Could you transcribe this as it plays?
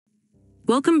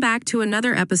Welcome back to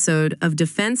another episode of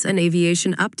Defense and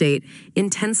Aviation Update in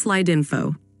 10-slide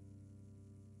info.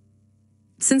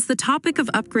 Since the topic of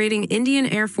upgrading Indian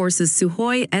Air Force's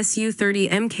Sukhoi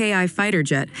Su-30MKI fighter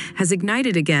jet has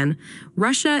ignited again,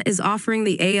 Russia is offering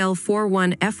the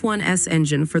AL-41F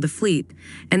engine for the fleet,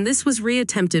 and this was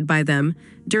reattempted by them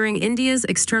during India's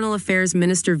External Affairs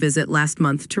Minister visit last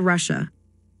month to Russia.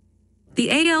 The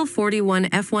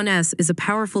AL-41F is a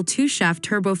powerful two-shaft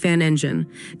turbofan engine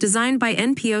designed by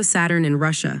NPO Saturn in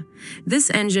Russia. This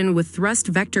engine, with thrust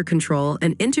vector control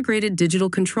and integrated digital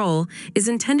control, is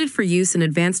intended for use in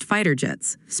advanced fighter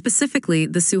jets, specifically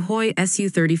the Sukhoi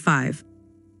Su-35.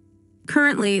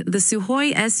 Currently, the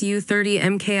Sukhoi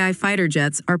Su-30MKI fighter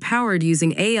jets are powered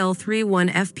using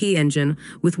AL-31FP engine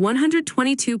with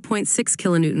 122.6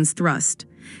 kilonewtons thrust.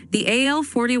 The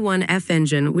AL-41F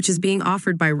engine, which is being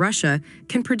offered by Russia,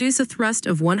 can produce a thrust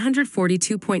of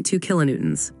 142.2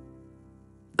 kilonewtons.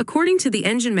 According to the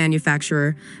engine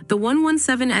manufacturer, the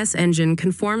 117S engine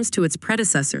conforms to its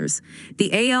predecessors,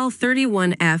 the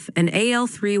AL-31F and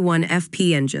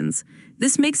AL-31FP engines.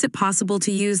 This makes it possible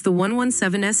to use the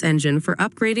 117S engine for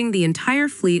upgrading the entire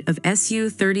fleet of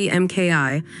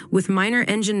Su-30MKI with minor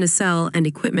engine nacelle and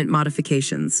equipment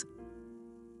modifications.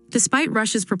 Despite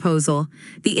Russia's proposal,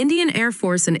 the Indian Air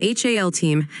Force and HAL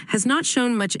team has not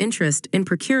shown much interest in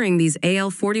procuring these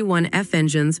AL-41F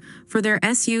engines for their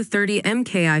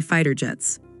Su-30MKI fighter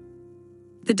jets.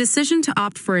 The decision to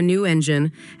opt for a new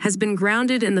engine has been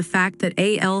grounded in the fact that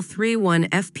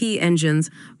AL-31FP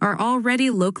engines are already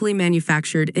locally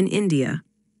manufactured in India.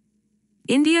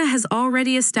 India has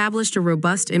already established a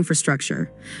robust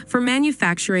infrastructure for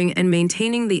manufacturing and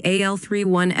maintaining the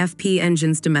AL-31FP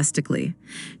engines domestically.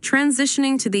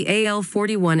 Transitioning to the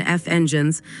AL-41F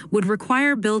engines would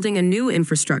require building a new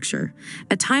infrastructure,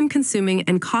 a time-consuming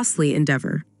and costly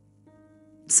endeavor.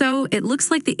 So, it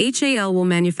looks like the HAL will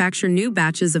manufacture new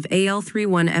batches of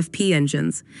AL-31FP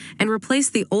engines and replace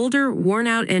the older,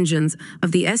 worn-out engines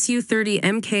of the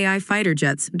Su-30MKI fighter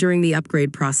jets during the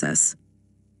upgrade process.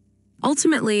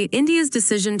 Ultimately, India's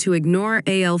decision to ignore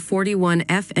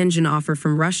AL-41F engine offer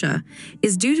from Russia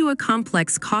is due to a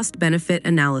complex cost-benefit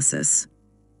analysis.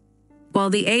 While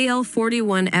the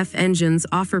AL-41F engines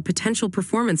offer potential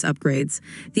performance upgrades,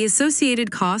 the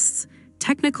associated costs,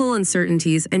 technical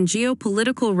uncertainties, and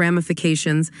geopolitical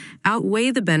ramifications outweigh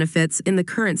the benefits in the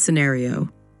current scenario.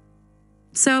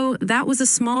 So, that was a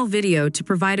small video to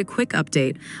provide a quick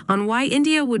update on why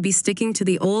India would be sticking to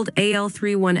the old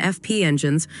AL-31FP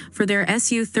engines for their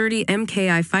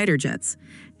Su-30MKI fighter jets,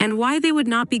 and why they would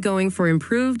not be going for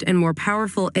improved and more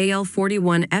powerful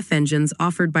AL-41F engines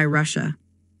offered by Russia.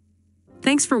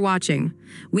 Thanks for watching.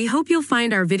 We hope you'll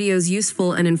find our videos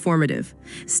useful and informative.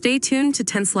 Stay tuned to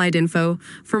 10-slide info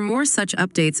for more such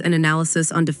updates and analysis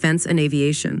on defense and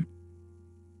aviation.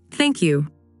 Thank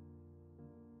you.